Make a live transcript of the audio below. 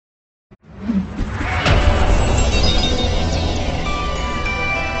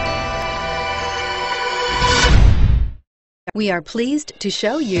We are pleased to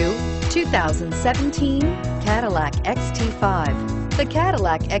show you 2017 Cadillac XT5. The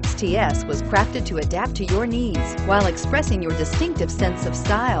Cadillac XTS was crafted to adapt to your needs while expressing your distinctive sense of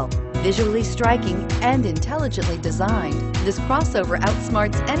style. Visually striking and intelligently designed, this crossover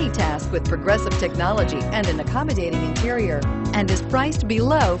outsmarts any task with progressive technology and an accommodating interior, and is priced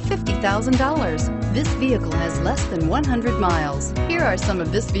below $50,000. This vehicle has less than 100 miles. Here are some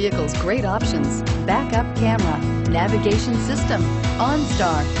of this vehicle's great options: backup camera, navigation system,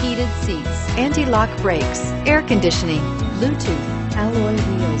 OnStar, heated seats, anti-lock brakes, air conditioning, Bluetooth, alloy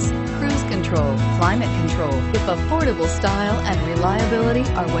wheels, cruise control, climate control. If affordable style and reliability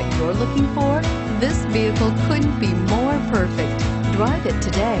are what you're looking for, this vehicle couldn't be more perfect. Drive it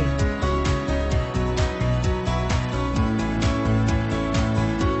today.